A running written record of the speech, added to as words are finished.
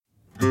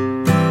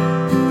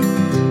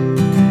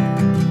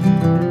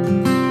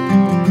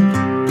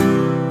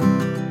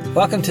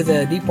Welcome to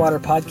the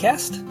Deepwater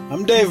Podcast.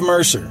 I'm Dave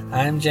Mercer.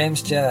 I'm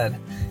James Judd.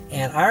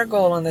 And our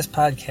goal on this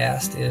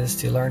podcast is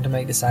to learn to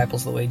make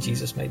disciples the way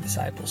Jesus made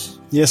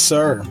disciples. Yes,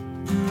 sir.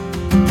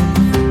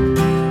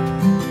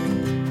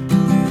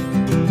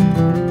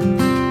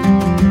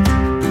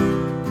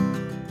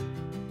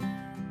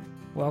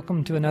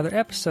 Welcome to another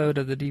episode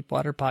of the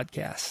Deepwater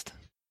Podcast.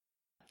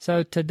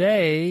 So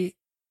today,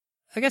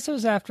 I guess it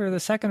was after the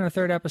second or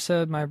third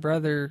episode, my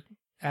brother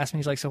asked me,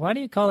 he's like, so why do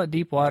you call it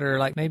Deepwater?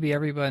 Like maybe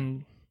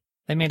everyone,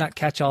 they may not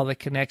catch all the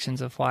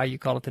connections of why you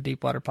call it the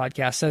Deepwater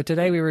Podcast. So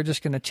today we were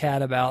just going to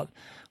chat about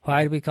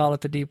why do we call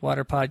it the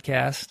Deepwater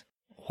Podcast?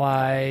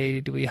 Why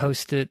do we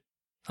host it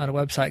on a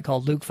website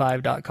called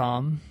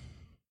Luke5.com?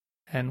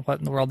 And what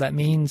in the world that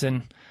means,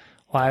 and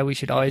why we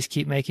should always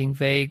keep making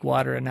vague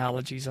water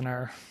analogies in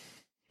our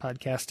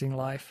podcasting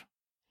life.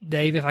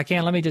 Dave, if I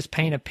can, let me just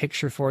paint a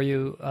picture for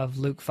you of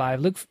Luke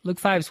 5. Luke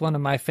 5 is one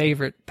of my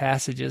favorite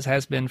passages,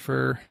 has been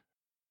for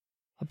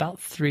about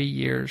 3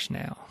 years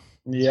now.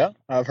 Yeah,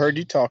 I've heard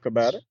you talk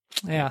about it.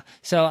 Yeah.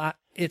 So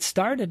it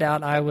started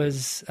out, I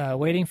was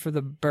waiting for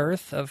the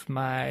birth of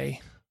my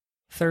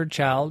third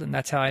child, and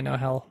that's how I know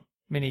how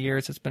many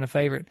years it's been a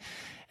favorite.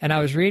 And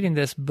I was reading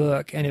this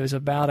book, and it was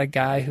about a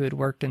guy who had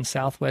worked in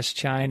Southwest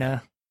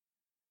China,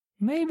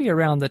 maybe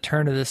around the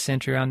turn of the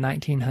century, around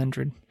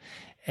 1900.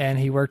 And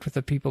he worked with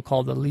the people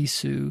called the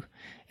Lisu.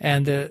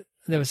 And there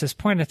was this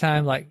point in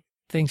time, like,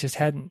 things just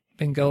hadn't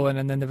been going,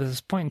 and then there was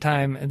this point in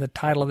time, and the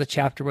title of the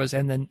chapter was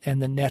 "and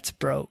the nets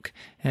broke,"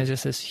 and it's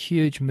just this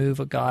huge move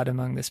of God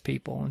among this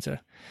people. And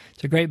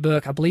it's a great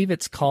book. I believe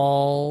it's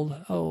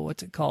called,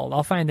 what's it called?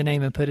 I'll find the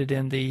name and put it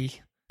in the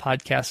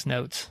podcast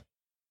notes.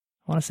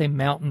 I want to say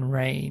Mountain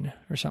Rain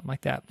or something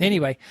like that.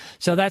 Anyway,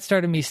 so that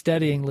started me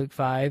studying Luke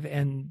 5,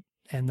 and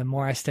the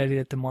more I studied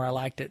it, the more I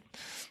liked it.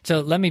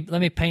 So let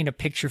me paint a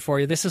picture for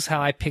you. This is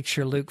how I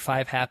picture Luke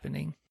 5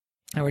 happening,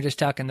 and we're just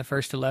talking the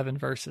first 11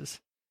 verses.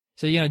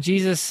 So,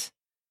 Jesus,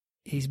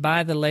 he's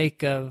by the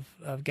lake of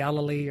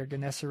Galilee, or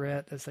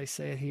Gennesaret, as they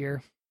say it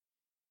here.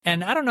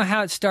 And I don't know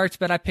how it starts,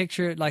 but I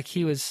picture it like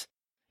he's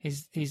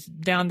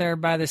down there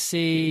by the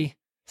sea.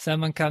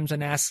 Someone comes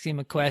and asks him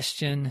a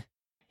question.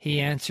 He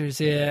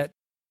answers it.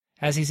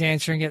 As he's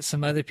answering it,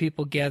 some other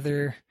people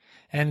gather.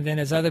 And then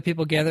as other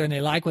people gather and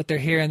they like what they're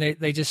hearing,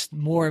 they just,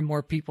 more and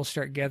more people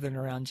start gathering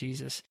around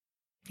Jesus.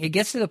 It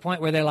gets to the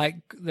point where they're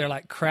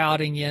like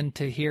crowding in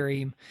to hear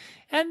him.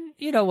 And,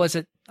 was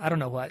it, I don't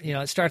know what,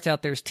 it starts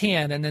out there's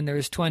 10, and then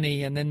there's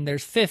 20, and then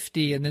there's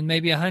 50, and then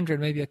maybe 100,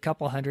 maybe a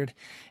couple hundred.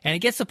 And it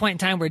gets to the point in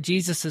time where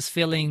Jesus is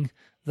feeling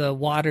the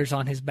waters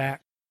on his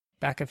back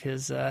of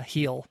his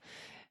heel.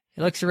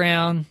 He looks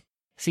around,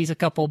 sees a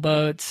couple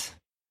boats,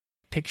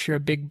 picture a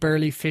big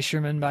burly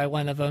fisherman by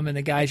one of them, and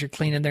the guys are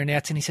cleaning their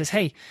nets, and he says,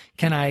 "Hey,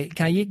 can I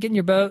get in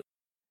your boat?"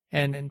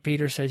 And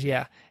Peter says,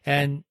 "Yeah."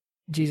 And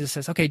Jesus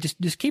says, "Okay,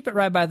 just keep it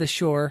right by the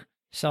shore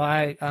so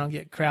I don't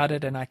get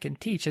crowded and I can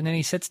teach." And then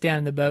he sits down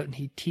in the boat and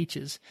he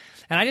teaches.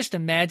 And I just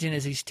imagine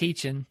as he's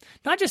teaching,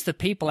 not just the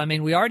people, I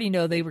mean, we already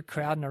know they were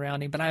crowding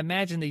around him, but I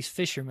imagine these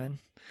fishermen,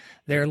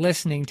 they're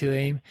listening to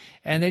him,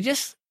 and they're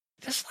just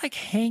like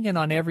hanging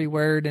on every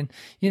word. And,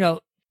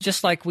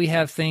 just like we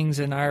have things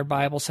in our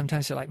Bible,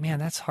 sometimes they're like, man,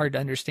 that's hard to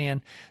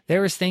understand.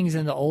 There was things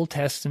in the Old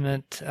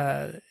Testament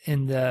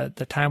in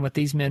the time what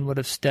these men would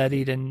have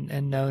studied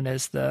and known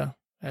as the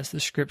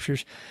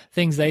scriptures,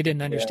 things they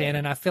didn't understand. Yeah.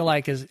 And I feel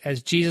like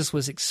as Jesus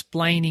was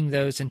explaining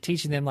those and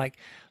teaching them, like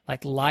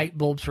light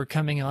bulbs were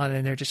coming on,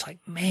 and they're just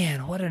like,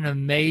 man, what an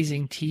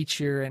amazing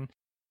teacher.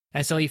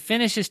 And so he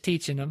finishes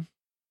teaching them.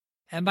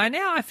 And by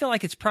now I feel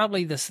like it's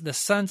probably the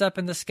sun's up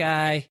in the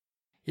sky.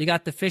 You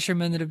got the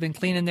fishermen that have been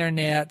cleaning their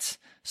nets,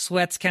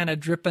 sweat's kind of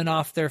dripping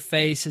off their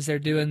face as they're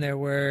doing their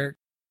work.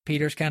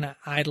 Peter's kind of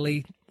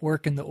idly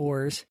working the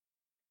oars.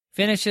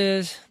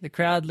 Finishes, the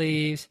crowd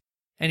leaves,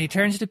 and he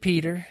turns to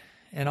Peter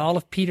and all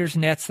of Peter's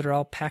nets that are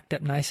all packed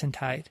up nice and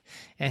tight.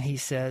 And he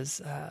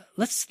says,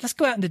 let's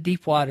go out into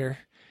deep water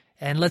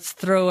and let's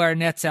throw our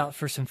nets out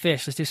for some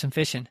fish. Let's do some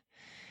fishing.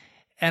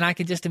 And I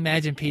could just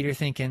imagine Peter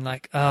thinking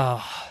like,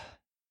 oh,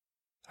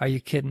 are you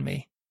kidding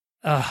me?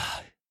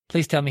 Oh,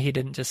 please tell me he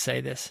didn't just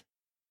say this.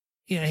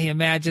 He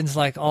imagines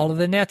like all of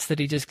the nets that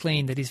he just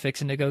cleaned that he's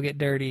fixing to go get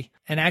dirty.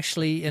 And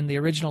actually in the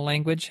original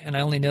language, and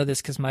I only know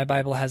this because my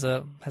Bible has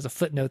a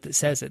footnote that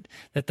says it,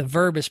 that the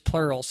verb is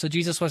plural. So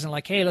Jesus wasn't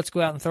like, hey, let's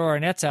go out and throw our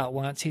nets out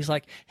once. He's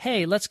like,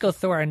 hey, let's go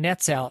throw our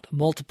nets out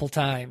multiple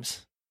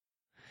times.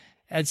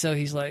 And so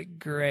he's like,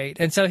 great.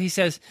 And so he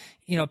says,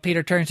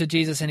 Peter turns to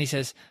Jesus and he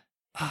says,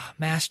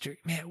 Master,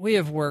 man, we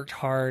have worked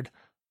hard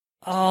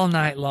all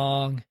night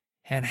long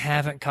and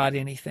haven't caught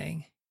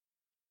anything.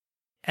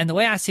 And the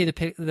way I see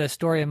the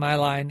story in my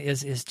line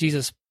is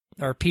Jesus,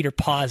 or Peter,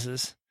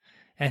 pauses,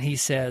 and he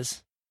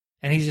says,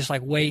 and he's just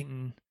like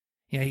waiting.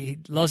 He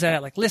lows that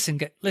out like, listen,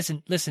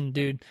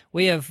 dude,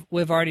 we've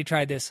already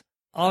tried this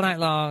all night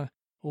long.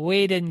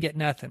 We didn't get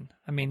nothing.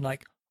 I mean,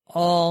 like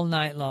all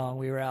night long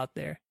we were out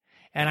there.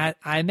 And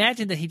I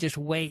imagine that he just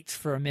waits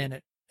for a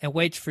minute and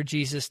waits for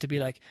Jesus to be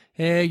like,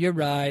 hey, you're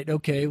right.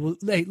 Okay, we'll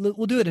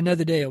do it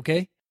another day,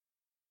 okay?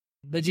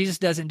 But Jesus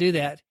doesn't do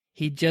that.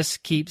 he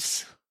just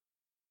keeps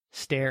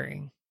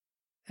staring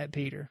at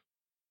Peter.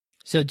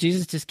 So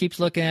Jesus just keeps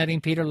looking at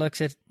him. Peter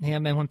looks at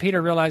him. And when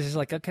Peter realizes,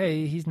 like,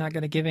 okay, he's not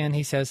going to give in,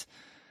 he says,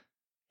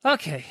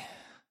 okay,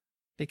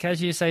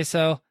 because you say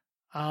so,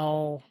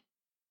 I'll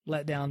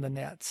let down the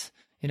nets.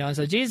 And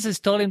so Jesus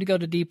told him to go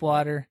to deep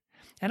water.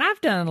 And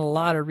I've done a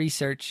lot of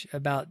research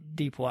about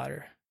deep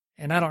water.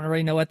 And I don't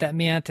really know what that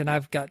meant. And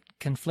I've got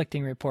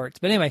conflicting reports.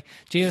 But anyway,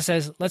 Jesus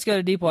says, let's go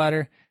to deep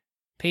water.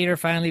 Peter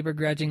finally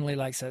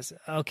begrudgingly says,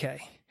 okay.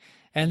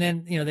 And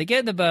then, they get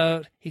in the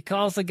boat. He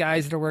calls the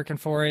guys that are working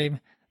for him.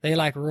 They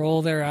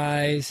roll their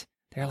eyes.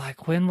 They're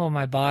like, when will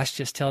my boss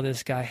just tell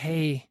this guy,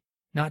 hey,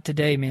 not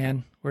today,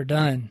 man. We're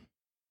done.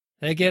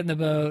 They get in the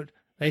boat.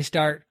 They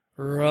start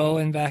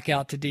rowing back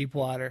out to deep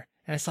water.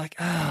 And it's like,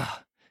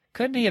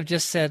 couldn't he have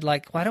just said,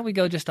 why don't we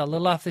go just a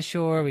little off the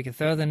shore? We can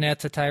throw the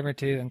nets a time or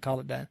two and call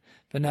it done.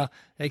 But no,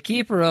 they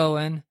keep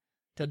rowing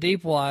to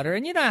deep water.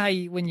 And you know how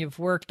when you've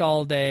worked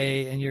all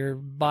day and your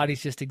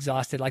body's just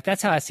exhausted,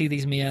 that's how I see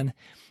these men.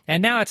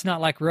 And now it's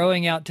not like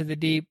rowing out to the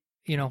deep,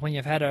 when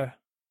you've had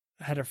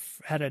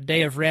a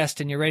day of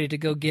rest and you're ready to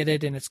go get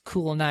it and it's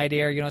cool night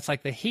air, it's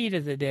like the heat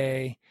of the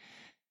day.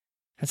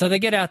 And so they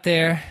get out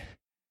there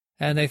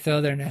and they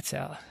throw their nets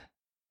out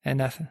and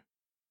nothing.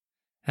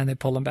 And they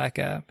pull them back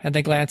up and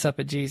they glance up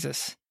at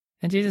Jesus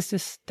and Jesus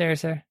just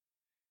stares there.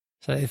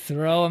 So they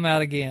throw them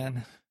out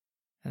again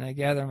and they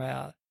gather them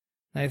out.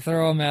 They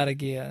throw them out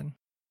again.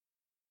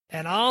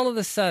 And all of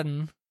a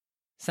sudden,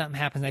 something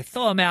happens. They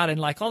throw them out, and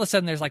all of a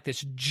sudden, there's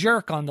this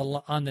jerk on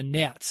the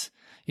nets,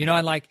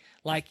 and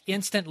like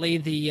instantly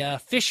the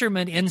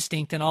fisherman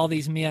instinct in all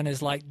these men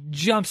is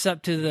jumps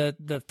up to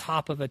the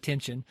top of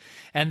attention,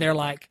 and they're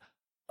like,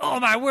 oh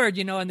my word,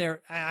 and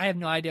I have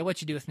no idea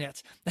what you do with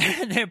nets.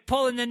 They're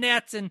pulling the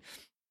nets and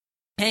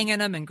hanging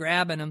them and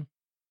grabbing them,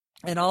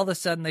 and all of a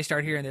sudden they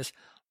start hearing this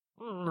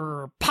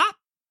pop,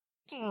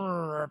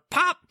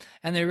 pop,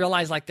 and they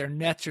realize their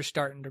nets are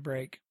starting to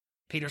break.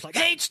 Peter's like,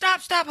 hey, stop,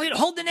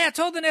 hold the nets,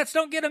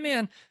 don't get them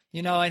in.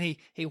 And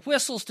he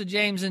whistles to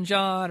James and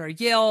John or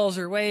yells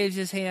or waves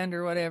his hand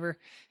or whatever,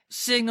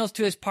 signals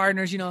to his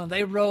partners, and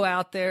they row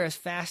out there as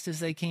fast as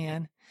they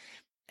can.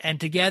 And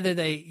together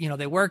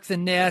they work the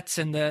nets,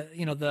 and the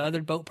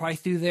other boat probably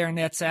threw their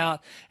nets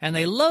out, and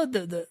they load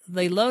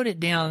they load it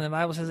down. The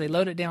Bible says they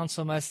load it down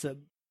so much that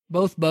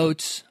both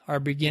boats are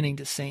beginning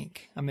to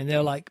sink. I mean,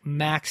 they're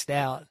maxed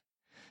out.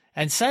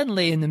 And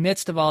suddenly in the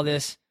midst of all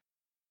this,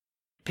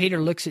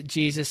 Peter looks at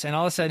Jesus, and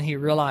all of a sudden he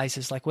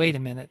realizes, wait a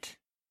minute.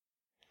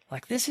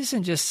 This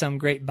isn't just some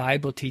great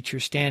Bible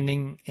teacher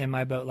standing in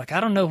my boat. I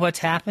don't know what's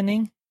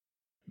happening,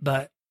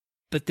 but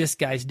this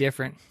guy's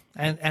different.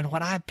 And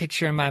what I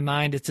picture in my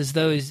mind, it's as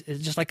though it's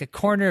just like a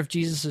corner of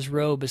Jesus'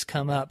 robe has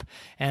come up,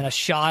 and a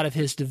shot of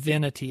his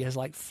divinity has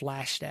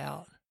flashed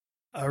out.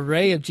 A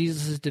ray of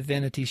Jesus'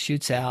 divinity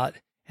shoots out,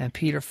 and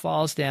Peter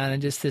falls down,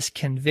 and just this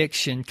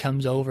conviction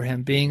comes over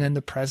him, being in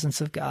the presence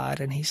of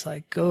God. And he's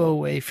like, go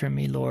away from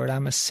me, Lord.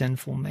 I'm a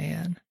sinful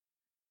man.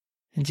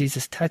 And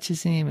Jesus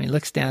touches him, and he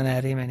looks down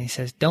at him, and he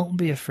says, don't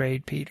be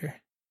afraid, Peter.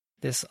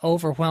 This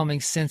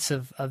overwhelming sense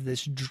of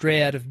this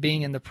dread of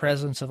being in the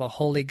presence of a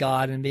holy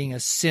God and being a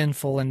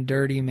sinful and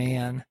dirty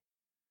man.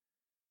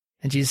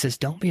 And Jesus says,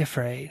 don't be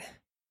afraid.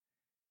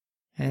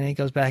 And then he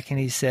goes back and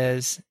he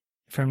says,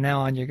 from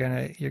now on, you're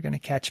gonna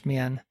catch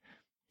men.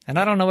 And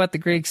I don't know what the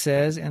Greek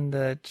says. In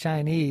the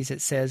Chinese,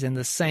 it says, in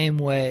the same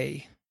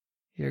way,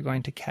 you're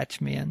going to catch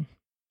men.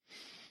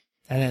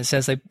 And it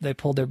says they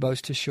pulled their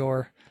boats to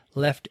shore,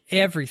 left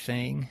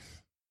everything,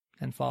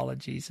 and followed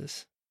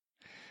Jesus.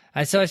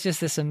 And so it's just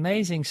this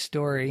amazing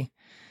story.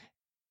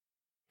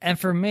 And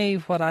for me,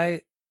 what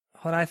I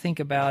think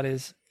about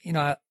is,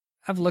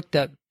 I've looked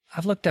up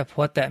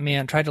what that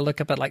meant, tried to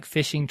look up at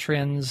fishing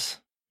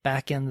trends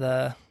back in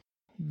the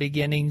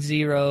beginning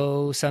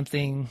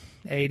 0-something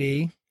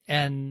AD.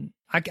 And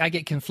I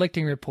get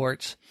conflicting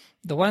reports.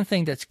 The one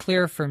thing that's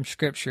clear from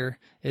Scripture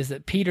is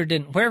that Peter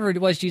didn't, wherever it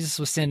was Jesus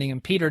was sending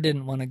him, Peter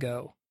didn't want to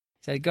go.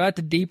 He said, go out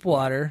to deep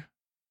water.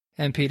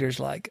 And Peter's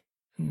like,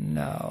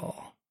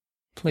 no,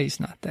 please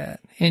not that.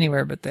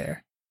 Anywhere but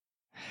there.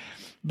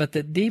 But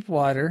the deep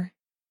water,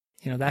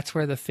 that's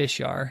where the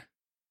fish are.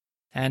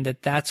 And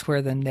that's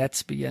where the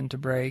nets begin to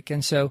break.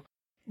 And so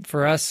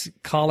for us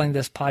calling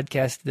this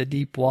podcast The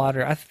Deep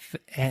Water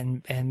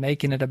and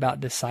making it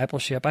about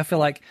discipleship, I feel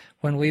like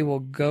when we will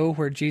go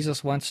where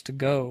Jesus wants to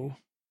go,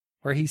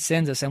 where he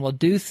sends us, and we'll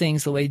do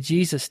things the way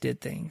Jesus did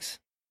things,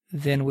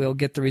 then we'll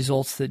get the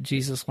results that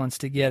Jesus wants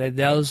to get. And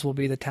those will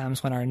be the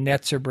times when our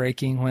nets are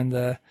breaking, when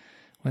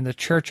the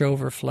church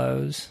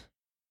overflows. Does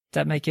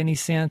that make any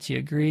sense? You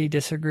agree,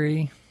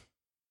 disagree?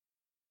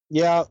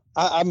 Yeah,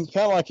 I'm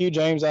kind of like you,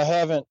 James. I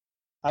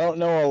don't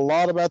know a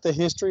lot about the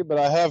history, but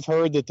I have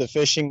heard that the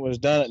fishing was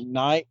done at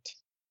night.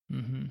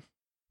 Mm-hmm.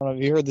 Have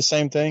you heard the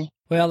same thing?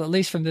 Well, at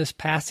least from this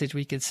passage,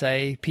 we could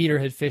say Peter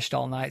had fished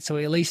all night, so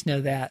we at least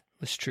know that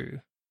was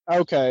true.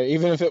 Okay,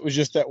 even if it was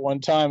just that one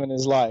time in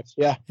his life.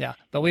 Yeah. Yeah,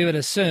 but we would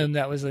assume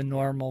that was a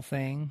normal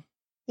thing.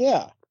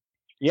 Yeah.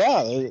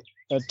 Yeah,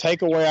 the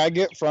takeaway I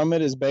get from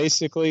it is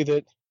basically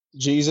that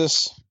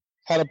Jesus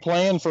had a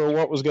plan for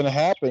what was going to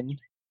happen,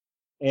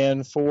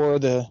 and for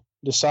the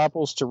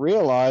disciples to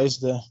realize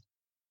the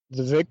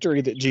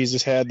victory that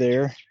Jesus had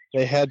there.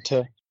 They had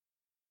to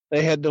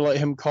let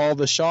him call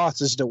the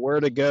shots as to where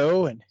to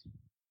go. And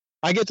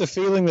I get the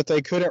feeling that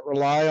they couldn't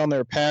rely on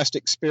their past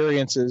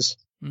experiences.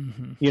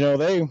 Mm-hmm. You know,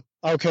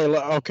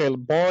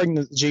 barring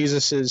that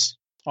Jesus is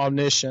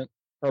omniscient,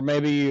 or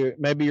maybe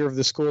you're of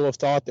the school of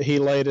thought that he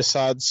laid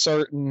aside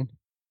certain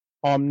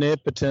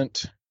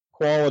omnipotent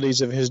qualities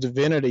of his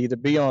divinity to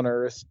be on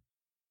earth.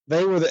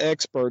 They were the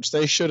experts.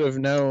 They should have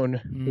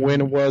known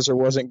when it was or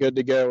wasn't good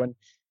to go, and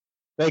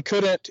they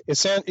couldn't. It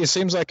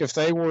seems like if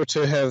they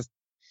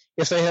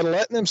had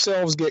let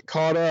themselves get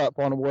caught up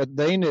on what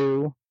they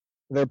knew,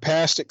 their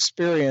past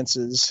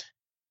experiences,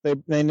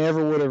 they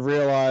never would have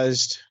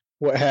realized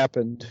what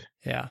happened.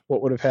 Yeah.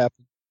 What would have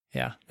happened.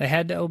 Yeah. They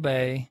had to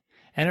obey.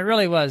 And it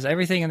really was.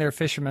 Everything in their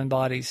fisherman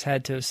bodies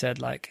had to have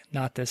said, like,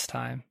 not this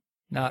time,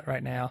 not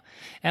right now.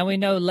 And we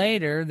know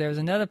later there's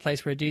another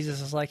place where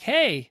Jesus is like,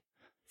 hey,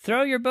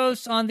 throw your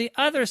boats on the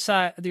other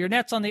side, your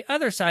nets on the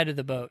other side of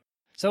the boat.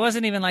 So it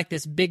wasn't even like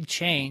this big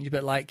change,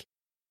 but like,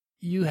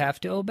 you have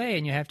to obey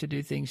and you have to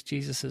do things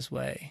Jesus's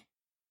way.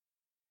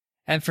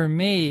 And for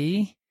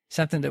me,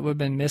 something that we've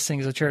been missing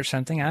as a church,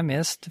 something I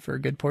missed for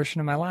a good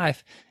portion of my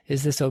life,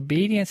 is this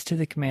obedience to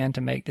the command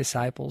to make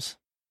disciples.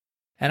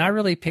 And I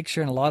really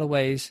picture in a lot of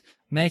ways,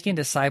 making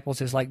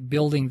disciples is like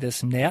building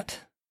this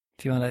net.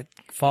 If you want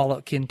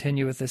to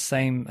continue with the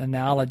same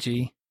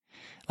analogy,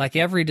 like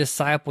every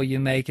disciple you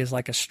make is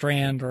like a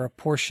strand or a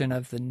portion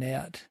of the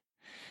net.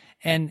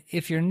 And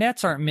if your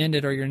nets aren't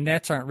mended or your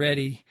nets aren't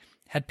ready,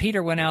 had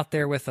Peter went out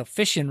there with a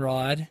fishing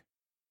rod,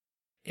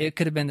 it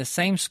could have been the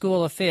same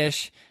school of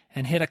fish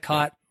and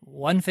caught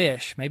one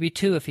fish, maybe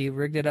two if he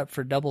rigged it up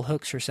for double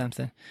hooks or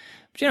something.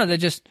 But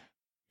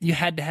you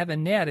had to have a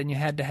net and you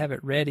had to have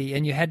it ready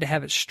and you had to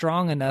have it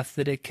strong enough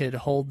that it could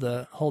hold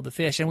the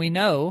fish. And we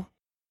know,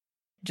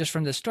 just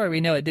from the story,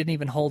 we know it didn't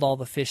even hold all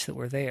the fish that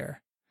were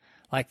there.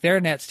 Like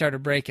their net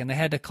started breaking. They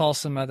had to call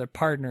some other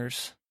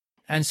partners.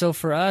 And so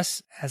for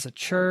us as a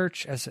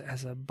church, as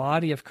a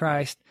body of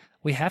Christ,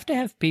 we have to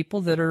have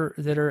people that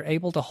are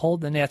able to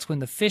hold the nets. When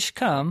the fish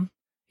come,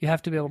 you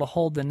have to be able to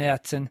hold the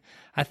nets. And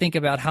I think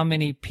about how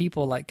many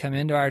people like come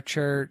into our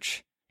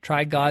church,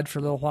 try God for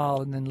a little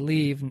while, and then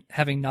leave,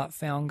 having not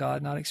found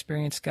God, not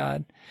experienced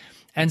God.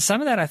 And some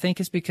of that I think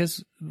is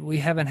because we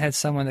haven't had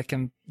someone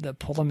that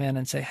pull them in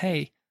and say,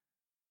 hey,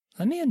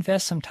 let me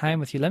invest some time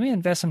with you. Let me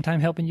invest some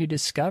time helping you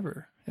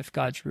discover if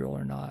God's real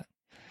or not.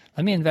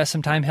 Let me invest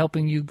some time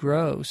helping you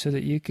grow so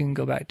that you can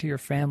go back to your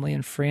family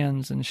and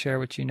friends and share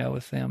what you know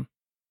with them.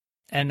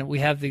 And we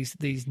have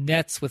these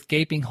nets with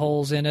gaping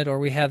holes in it, or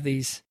we have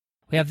these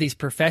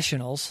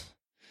professionals.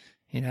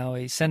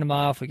 We send them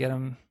off, we get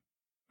them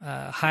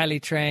highly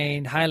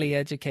trained, highly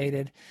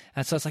educated,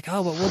 and so it's like,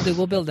 oh, what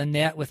we'll build a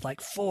net with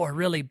like 4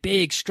 really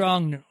big,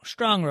 strong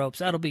ropes.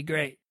 That'll be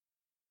great.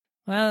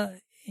 Well,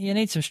 you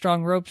need some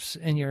strong ropes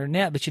in your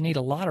net, but you need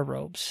a lot of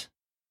ropes.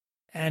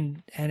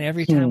 And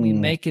every time we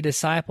make a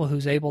disciple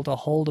who's able to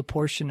hold a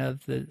portion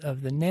of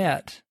the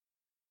net,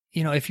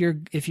 if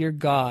you're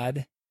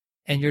God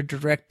and you're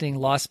directing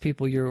lost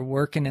people, you're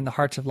working in the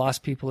hearts of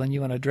lost people, and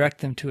you want to direct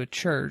them to a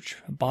church,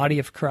 a body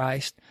of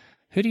Christ,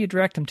 who do you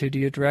direct them to? Do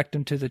you direct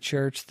them to the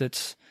church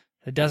that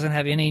doesn't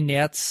have any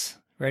nets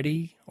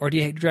ready, or do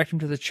you direct them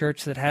to the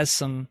church that has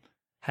some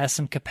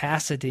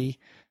capacity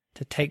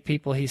to take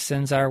people He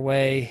sends our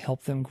way,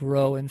 help them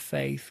grow in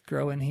faith,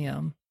 grow in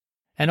Him,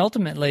 and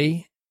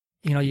ultimately,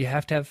 you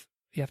have to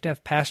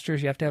have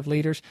pastors, you have to have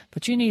leaders,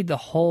 but you need the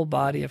whole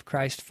body of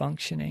Christ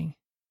functioning.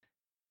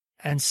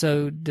 And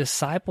so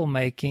disciple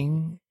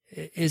making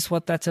is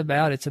what that's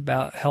about. It's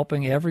about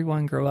helping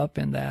everyone grow up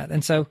in that.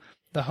 And so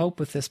the hope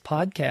with this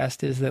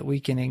podcast is that we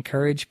can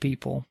encourage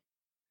people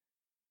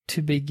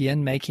to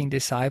begin making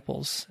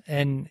disciples.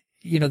 And,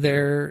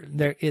 there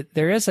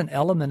is an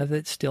element of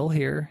it still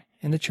here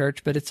in the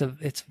church, but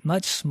it's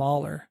much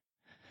smaller.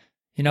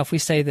 If we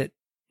say that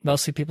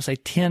mostly people say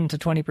 10 to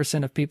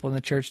 20% of people in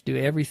the church do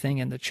everything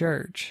in the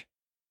church,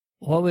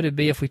 what would it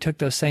be if we took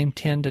those same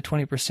 10 to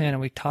 20% and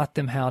we taught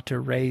them how to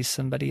raise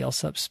somebody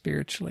else up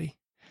spiritually?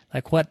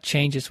 Like, what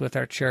changes with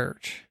our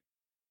church?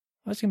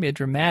 Well, it's going to be a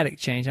dramatic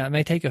change. Now, it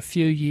may take a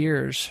few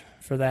years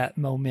for that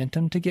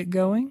momentum to get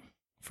going,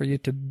 for you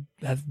to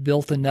have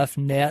built enough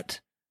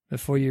net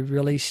before you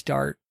really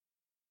start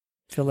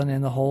filling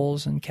in the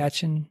holes and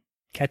catching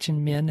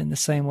men in the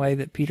same way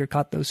that Peter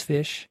caught those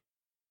fish.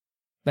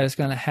 But it's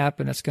going to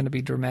happen. It's going to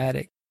be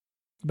dramatic.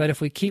 But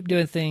if we keep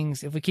doing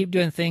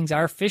things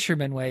our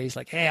fisherman ways,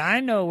 like, hey,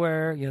 I know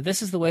where,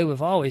 this is the way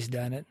we've always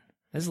done it.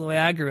 This is the way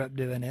I grew up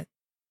doing it.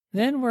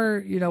 Then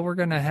we're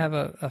going to have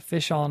a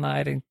fish all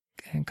night and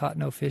caught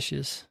no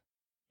fishes.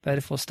 But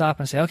if we'll stop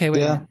and say, okay,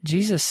 wait,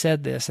 Jesus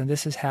said this, and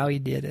this is how He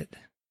did it.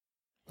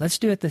 Let's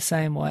do it the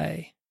same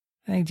way.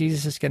 I think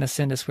Jesus is going to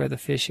send us where the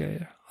fish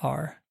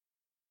are.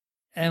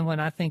 And when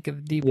I think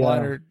of deep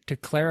water, to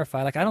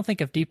clarify, like, I don't think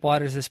of deep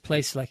water as this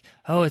place like,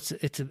 oh,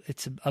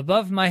 it's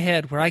above my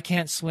head where I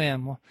can't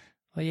swim.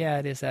 Well, yeah,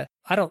 it is that.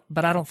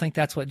 But I don't think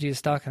that's what Jesus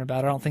is talking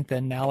about. I don't think the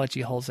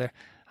analogy holds there.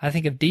 I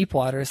think of deep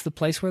water as the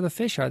place where the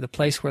fish are, the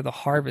place where the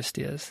harvest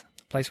is,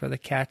 the place where the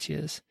catch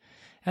is.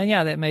 And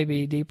yeah, that may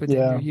be deeper than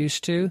you're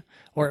used to,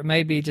 or it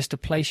may be just a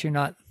place you're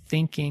not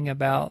thinking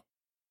about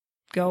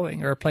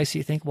going, or a place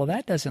you think, well,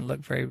 that doesn't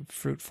look very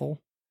fruitful.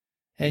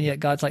 And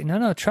yet God's like,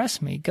 no,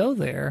 trust me, go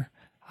there.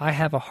 I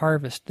have a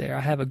harvest there.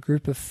 I have a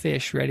group of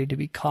fish ready to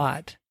be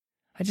caught.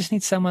 I just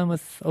need someone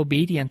with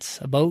obedience,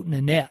 a boat and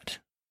a net.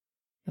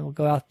 And will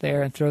go out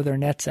there and throw their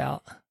nets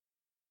out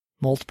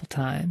multiple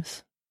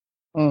times.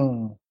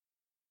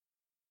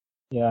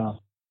 Yeah.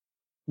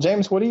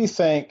 James, what do you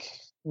think?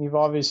 You've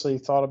obviously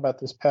thought about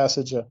this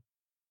passage a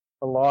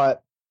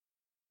lot.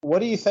 What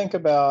do you think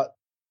about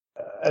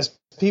as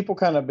people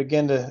kind of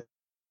begin to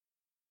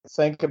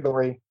think about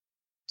it?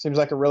 Seems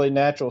like a really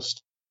natural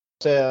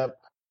step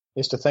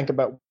is to think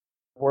about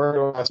where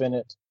do I spend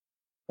it.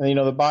 And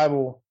the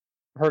Bible,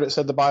 I heard it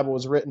said the Bible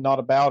was written not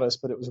about us,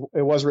 but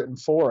it was written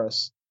for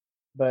us.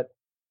 But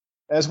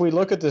as we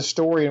look at this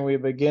story and we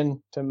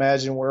begin to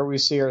imagine where we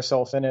see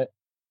ourselves in it,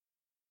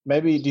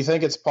 maybe do you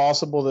think it's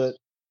possible that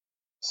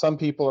some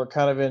people are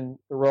kind of in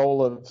the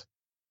role of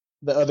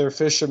the other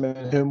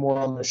fishermen whom were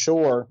on the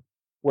shore,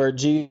 where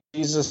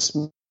Jesus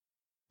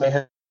may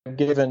have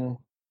given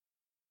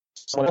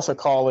someone else a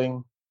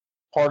calling?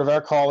 Part of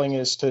our calling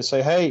is to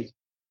say, hey,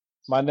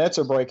 my nets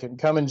are breaking.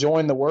 Come and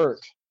join the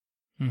work.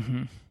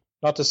 Mm-hmm.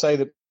 Not to say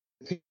that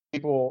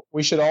people,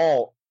 we should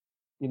all,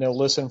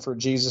 listen for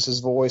Jesus's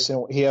voice and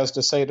what he has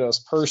to say to us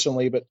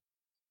personally. But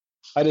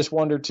I just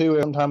wonder too,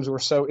 sometimes we're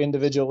so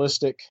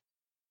individualistic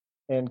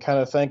and kind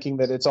of thinking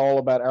that it's all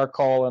about our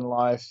call in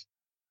life.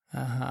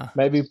 Uh-huh.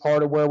 Maybe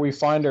part of where we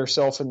find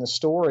ourselves in the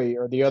story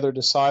are the other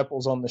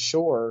disciples on the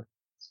shore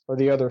or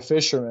the other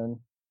fishermen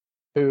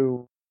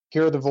who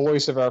hear the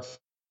voice of our,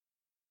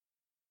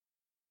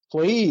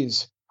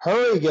 please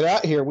hurry, get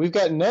out here. We've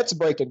got nets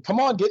breaking. Come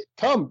on, get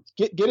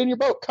in your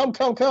boat. Come.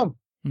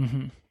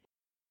 Mm-hmm.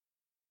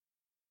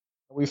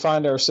 We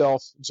find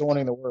ourselves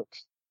joining the work.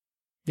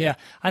 Yeah,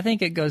 I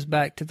think it goes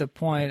back to the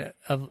point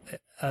of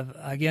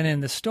again in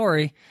the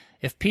story,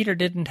 if Peter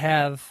didn't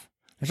have,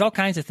 there's all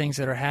kinds of things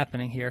that are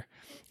happening here.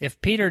 If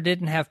Peter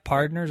didn't have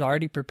partners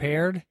already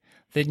prepared,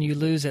 then you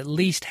lose at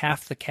least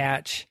half the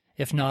catch,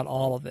 if not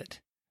all of it.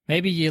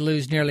 Maybe you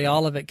lose nearly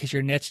all of it because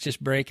your nets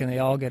just break and they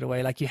all get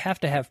away. Like, you have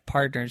to have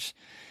partners.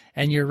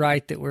 And you're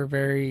right that we're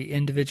very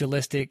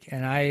individualistic,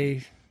 and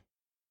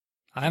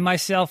I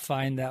myself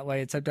find that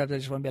way. And sometimes I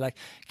just want to be like,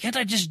 can't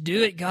I just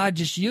do it, God?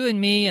 Just you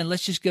and me, and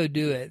let's just go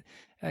do it.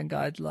 And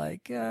God's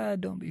like,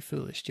 don't be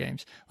foolish,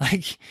 James.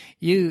 Like,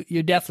 you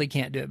definitely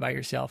can't do it by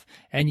yourself.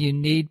 And you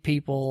need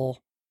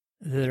people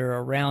that are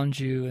around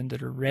you and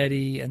that are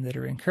ready and that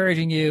are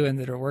encouraging you and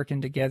that are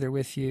working together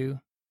with you.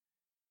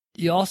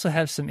 You also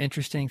have some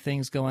interesting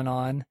things going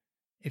on.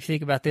 If you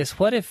think about this,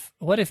 what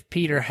if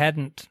Peter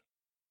hadn't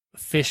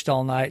fished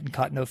all night and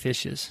caught no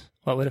fishes?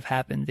 What would have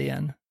happened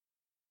then?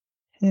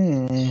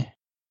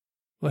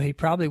 Well, he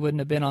probably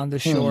wouldn't have been on the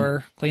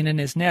shore cleaning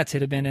his nets.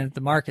 He'd have been at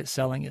the market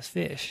selling his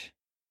fish.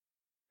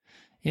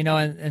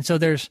 And so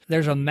there's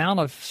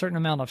a certain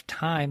amount of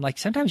time. Like,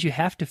 sometimes you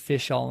have to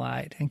fish all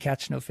night and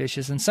catch no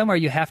fishes, and somewhere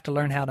you have to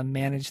learn how to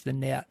manage the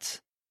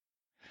nets.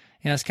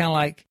 It's kind of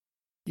like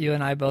you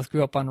and I both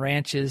grew up on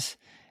ranches,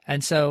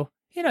 and so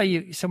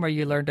somewhere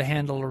you learn to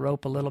handle a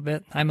rope a little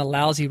bit. I'm a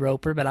lousy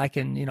roper, but I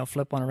can,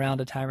 flip one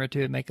around a time or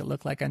two and make it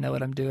look like I know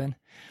what I'm doing.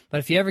 But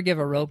if you ever give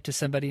a rope to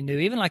somebody new,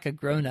 even like a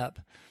grown-up,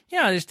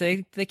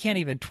 they can't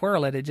even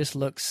twirl it. It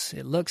looks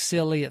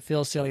silly. It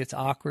feels silly. It's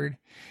awkward.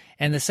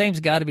 And the same's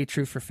got to be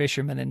true for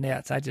fishermen and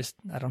nets. I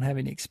don't have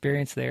any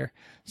experience there.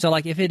 So,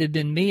 like, if it had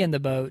been me in the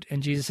boat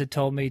and Jesus had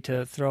told me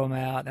to throw them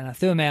out, and I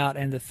threw them out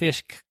and the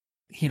fish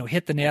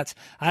hit the nets,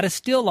 I'd have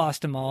still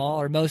lost them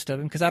all, or most of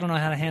them, because I don't know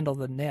how to handle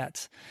the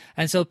nets.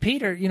 And so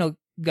Peter,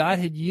 God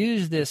had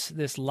used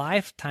this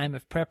lifetime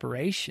of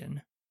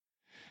preparation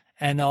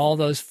and all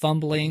those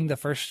fumbling, the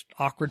first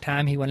awkward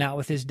time he went out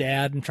with his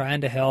dad and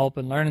trying to help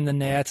and learning the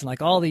nets and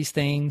like all these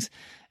things,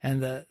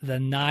 and the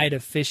night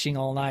of fishing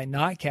all night,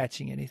 not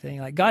catching anything.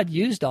 Like, God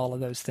used all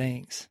of those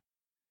things,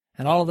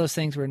 and all of those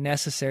things were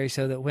necessary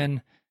so that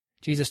when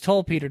Jesus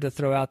told Peter to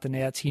throw out the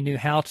nets, he knew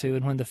how to,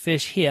 and when the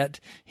fish hit,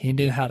 he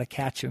knew how to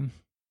catch them.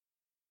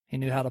 He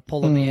knew how to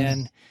pull them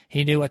in.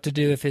 He knew what to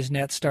do if his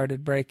net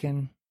started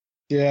breaking.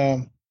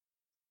 Yeah,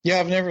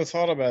 I've never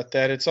thought about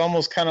that. It's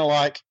almost kind of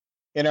like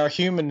in our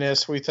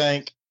humanness, we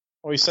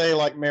say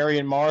like Mary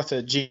and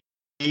Martha,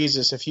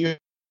 Jesus, if you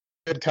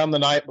had come the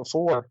night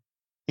before,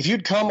 if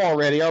you'd come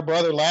already, our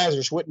brother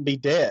Lazarus wouldn't be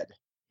dead.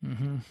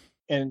 Mm-hmm.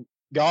 And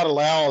God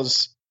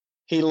allows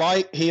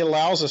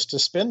us to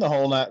spend the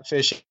whole night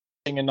fishing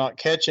and not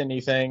catch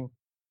anything.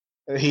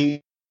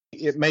 It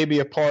may be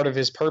a part of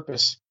his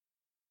purpose.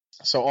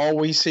 So all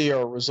we see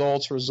are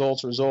results.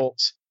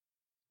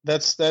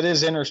 That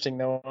is interesting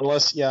though.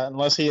 Unless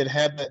he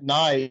had that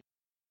night,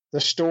 the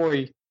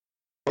story,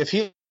 if he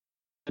had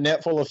a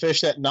net full of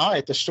fish that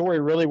night, the story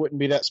really wouldn't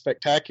be that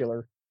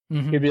spectacular.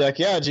 Mm-hmm. He'd be like,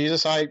 yeah,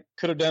 Jesus, I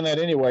could have done that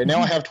anyway. Now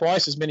I have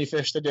twice as many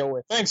fish to deal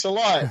with. Thanks a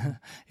lot.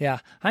 Yeah.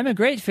 I'm a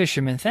great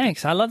fisherman.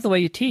 Thanks. I love the way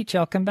you teach.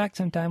 I'll come back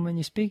sometime when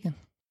you're speaking.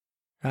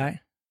 Right?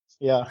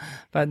 Yeah.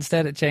 But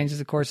instead it changes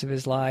the course of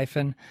his life.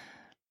 And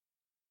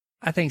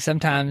I think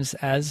sometimes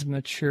as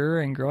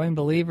mature and growing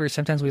believers,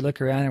 sometimes we look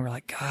around and we're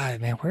like,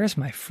 God, man, where's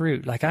my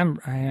fruit? Like I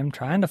am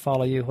trying to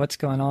follow you. What's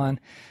going on?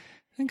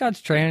 And God's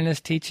training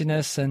us, teaching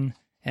us, and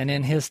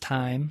in his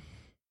time.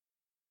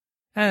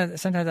 And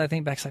sometimes I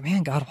think back, it's like,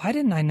 man, God, why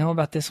didn't I know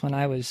about this when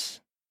I was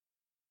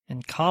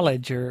in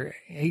college or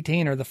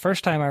 18 or the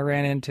first time I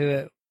ran into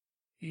it?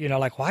 You know,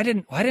 like, why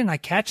didn't I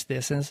catch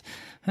this?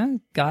 And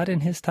God in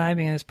his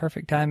timing and his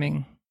perfect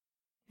timing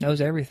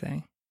knows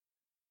everything.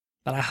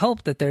 But I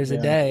hope that there's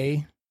a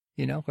day,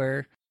 you know,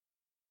 where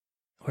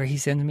he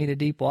sends me to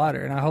deep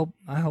water. And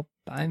I hope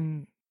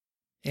I'm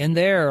in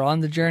there or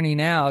on the journey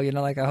now, you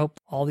know, like I hope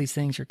all these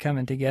things are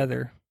coming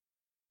together.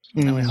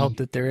 And we hope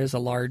that there is a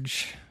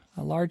large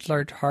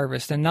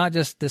harvest, and not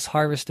just this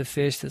harvest of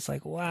fish that's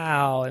like,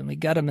 wow, and we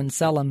gut them and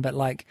sell them, but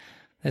like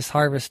this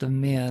harvest of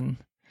men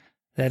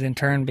that in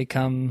turn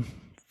become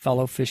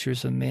fellow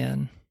fishers of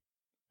men,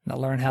 that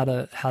learn how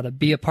to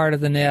be a part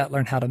of the net,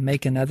 learn how to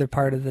make another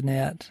part of the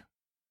net.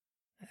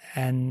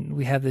 And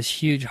we have this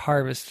huge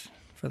harvest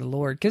for the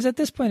Lord. Because at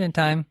this point in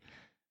time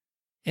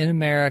in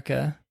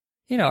America,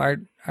 you know,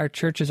 our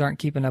churches aren't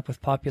keeping up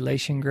with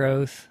population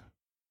growth.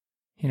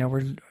 You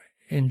know,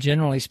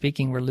 generally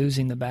speaking, we're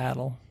losing the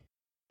battle.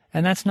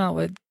 And that's not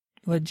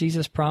what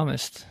Jesus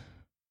promised.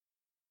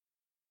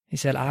 He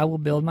said, I will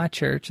build my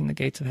church and the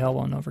gates of hell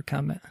won't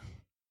overcome it.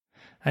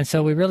 And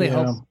so we really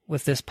hope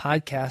with this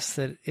podcast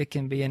that it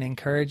can be an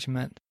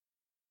encouragement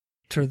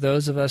to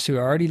those of us who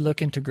are already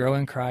looking to grow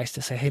in Christ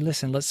to say, hey,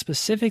 listen, let's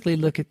specifically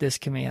look at this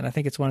command. I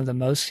think it's one of the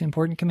most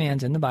important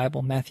commands in the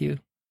Bible, Matthew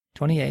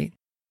 28,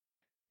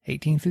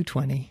 18 through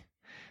 20.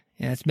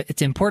 And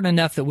it's important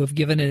enough that we've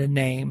given it a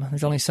name.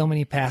 There's only so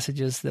many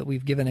passages that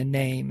we've given a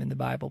name in the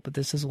Bible, but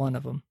this is one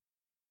of them.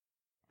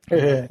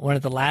 One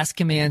of the last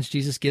commands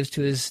Jesus gives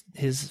to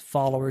his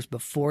followers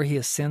before he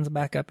ascends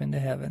back up into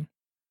heaven.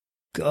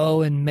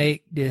 Go and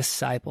make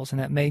disciples.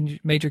 And that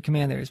major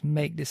command there is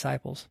make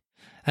disciples.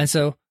 And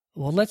so,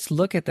 well, let's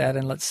look at that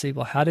and let's see,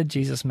 well, how did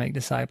Jesus make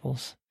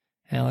disciples?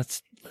 And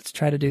let's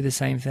try to do the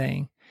same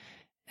thing.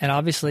 And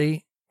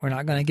obviously, we're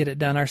not going to get it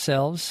done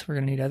ourselves. We're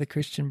going to need other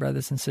Christian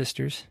brothers and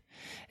sisters.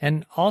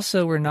 And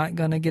also, we're not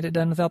going to get it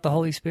done without the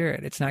Holy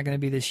Spirit. It's not going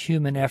to be this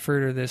human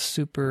effort or this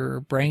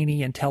super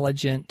brainy,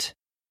 intelligent,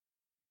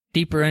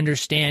 deeper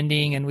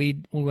understanding, and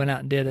we went out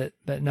and did it.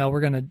 But no,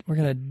 we're going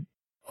to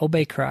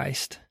obey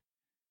Christ.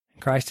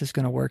 Christ is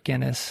going to work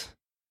in us,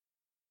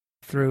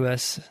 through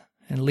us,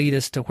 and lead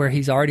us to where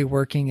he's already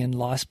working in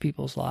lost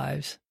people's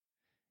lives.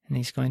 And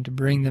he's going to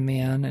bring them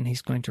in, and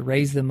he's going to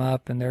raise them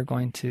up, and they're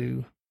going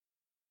to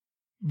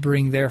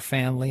bring their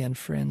family and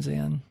friends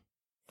in.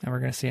 And we're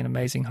going to see an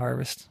amazing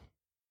harvest.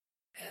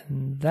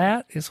 And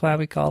that is why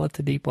we call it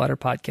the Deepwater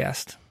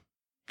Podcast.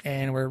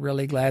 And we're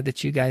really glad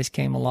that you guys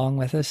came along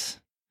with us.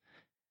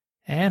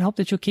 And hope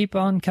that you'll keep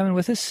on coming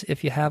with us.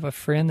 If you have a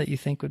friend that you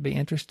think would be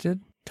interested,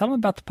 tell them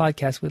about the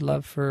podcast. We'd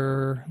love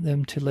for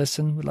them to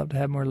listen. We'd love to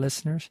have more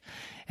listeners.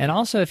 And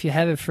also, if you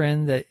have a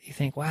friend that you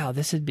think, wow,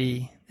 this would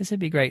be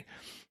great,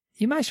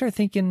 you might start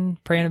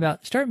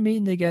start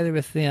meeting together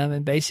with them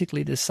and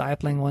basically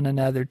discipling one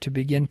another to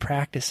begin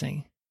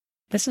practicing.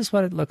 This is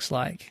what it looks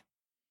like.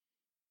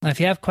 Now, if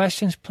you have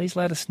questions, please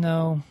let us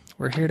know.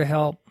 We're here to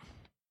help.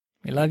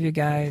 We love you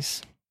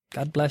guys.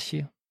 God bless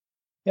you.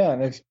 Yeah,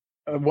 and if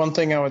one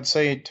thing I would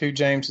say too,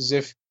 James, is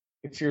if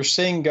you're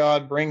seeing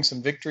God bring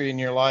some victory in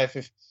your life,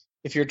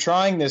 if you're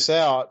trying this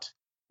out,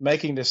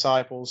 making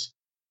disciples,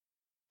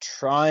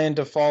 trying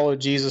to follow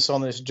Jesus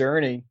on this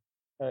journey,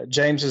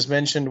 James has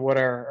mentioned what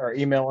our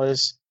email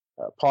is,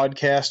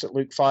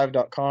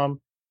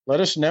 podcast@luke5.com. Let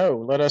us know.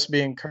 Let us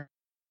be encouraged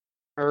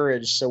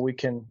so we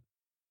can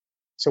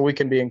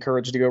be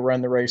encouraged to go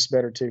run the race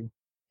better too.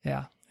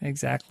 Yeah,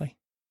 exactly.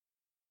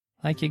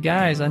 Thank you,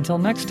 guys. Until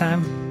next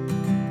time,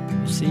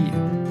 we'll see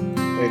you.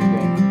 Later,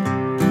 Dan.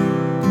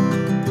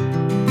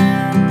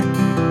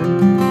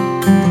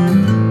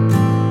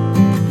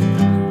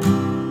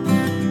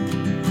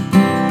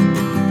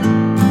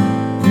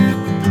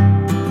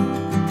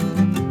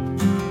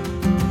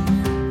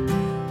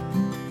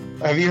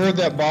 Have you heard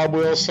that Bob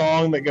Wills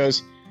song that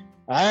goes,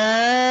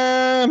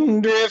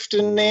 I'm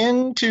drifting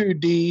into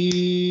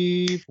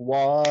deep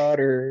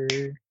water.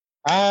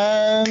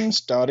 I'm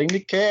starting to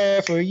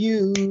care for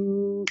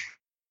you.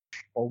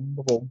 Boom,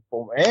 boom,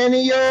 boom. And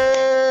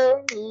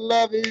your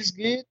love is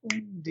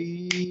getting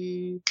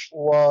deep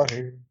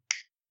water.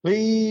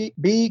 Please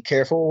be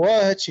careful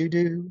what you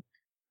do.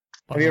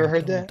 Have you ever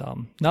heard that?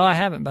 No, I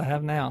haven't, but I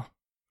have now.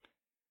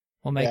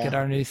 We'll make it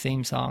our new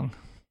theme song.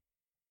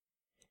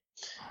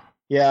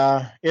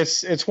 Yeah,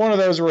 it's one of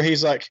those where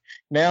he's like,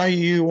 now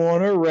you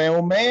want a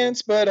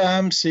romance, but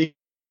I'm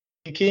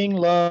seeking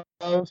love.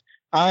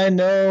 I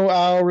know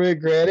I'll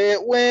regret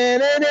it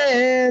when it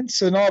ends.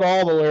 So not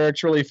all the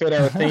lyrics really fit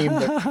our theme,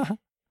 but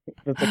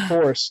But the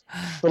chorus,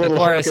 the The little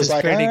chorus hook is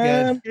like, pretty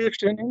good. I'm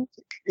drifting.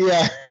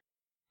 Yeah.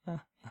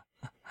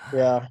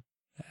 Yeah.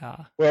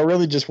 Yeah. Well,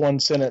 really just one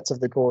sentence of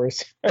the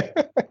chorus.